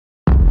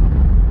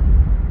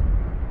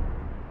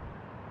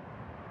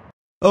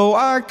Oh,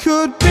 I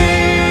could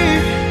be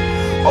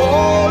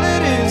all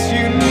it is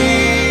you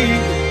need,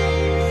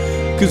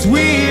 'cause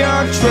we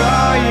are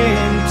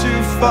trying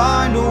to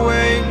find a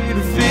way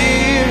to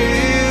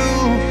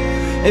feel.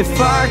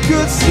 If I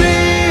could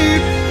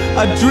sleep,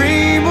 I'd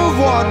dream of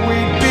what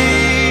we'd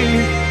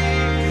be,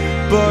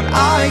 but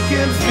I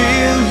can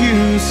feel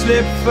you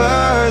slip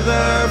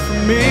further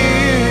from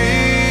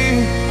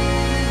me.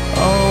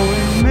 Oh,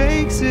 it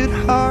makes it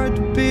hard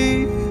to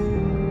be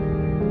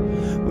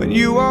when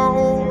you are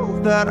all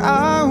that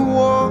I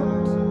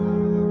want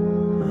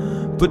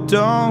but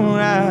don't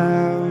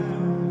have.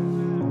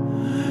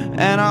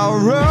 And I'll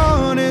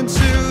run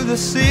into the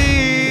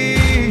sea,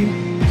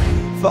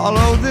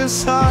 follow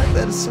this heart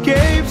that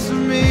escapes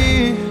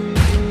me.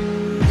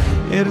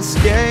 It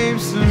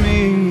escapes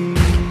me,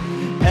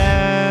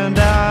 and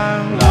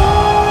I'm lost.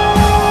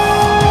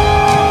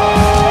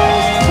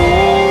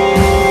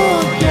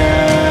 Forget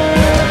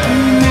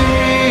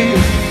me,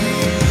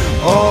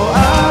 all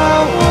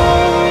I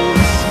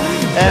was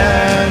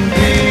and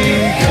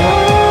become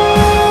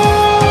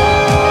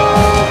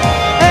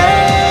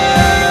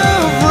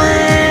everything,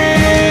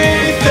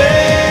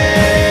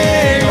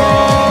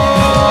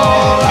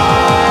 all I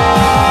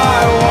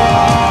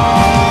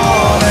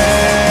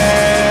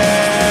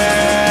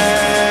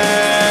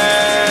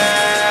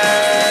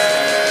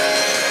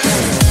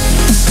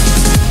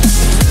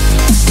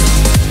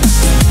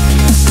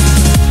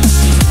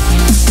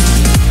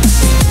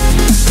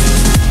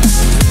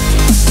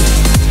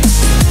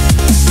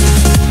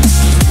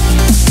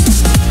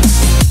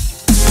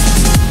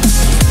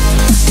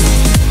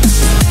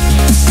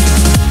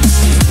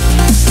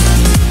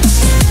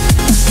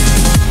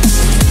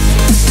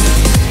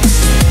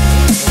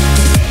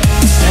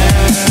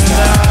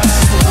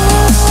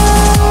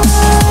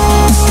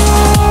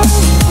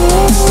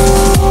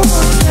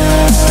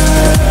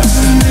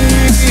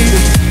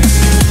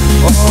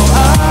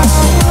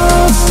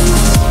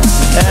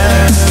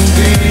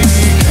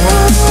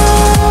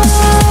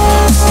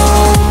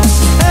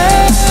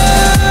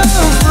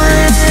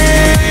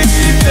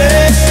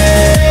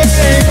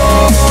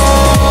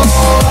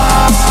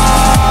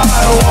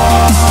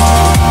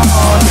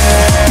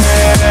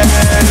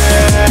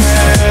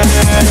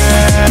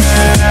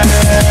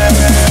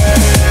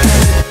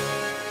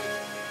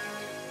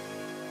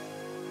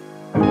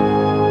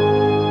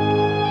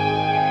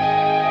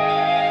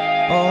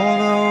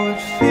although it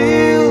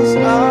feels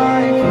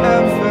like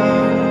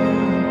heaven,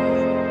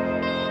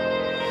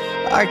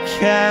 I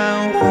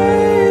can't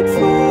wait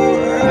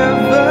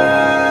forever.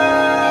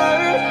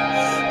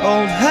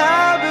 Old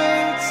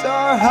habits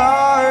are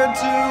hard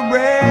to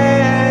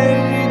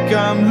break.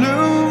 I'm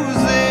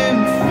losing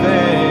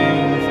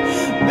faith.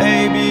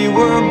 Maybe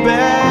we're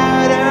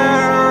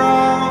better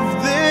off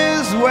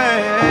this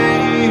way,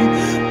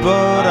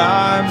 but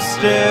I'm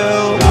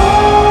still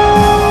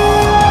lost.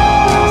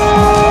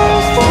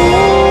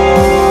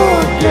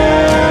 Forget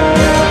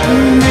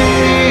me,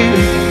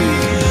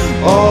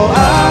 all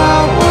I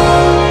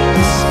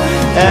was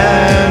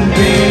and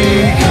became.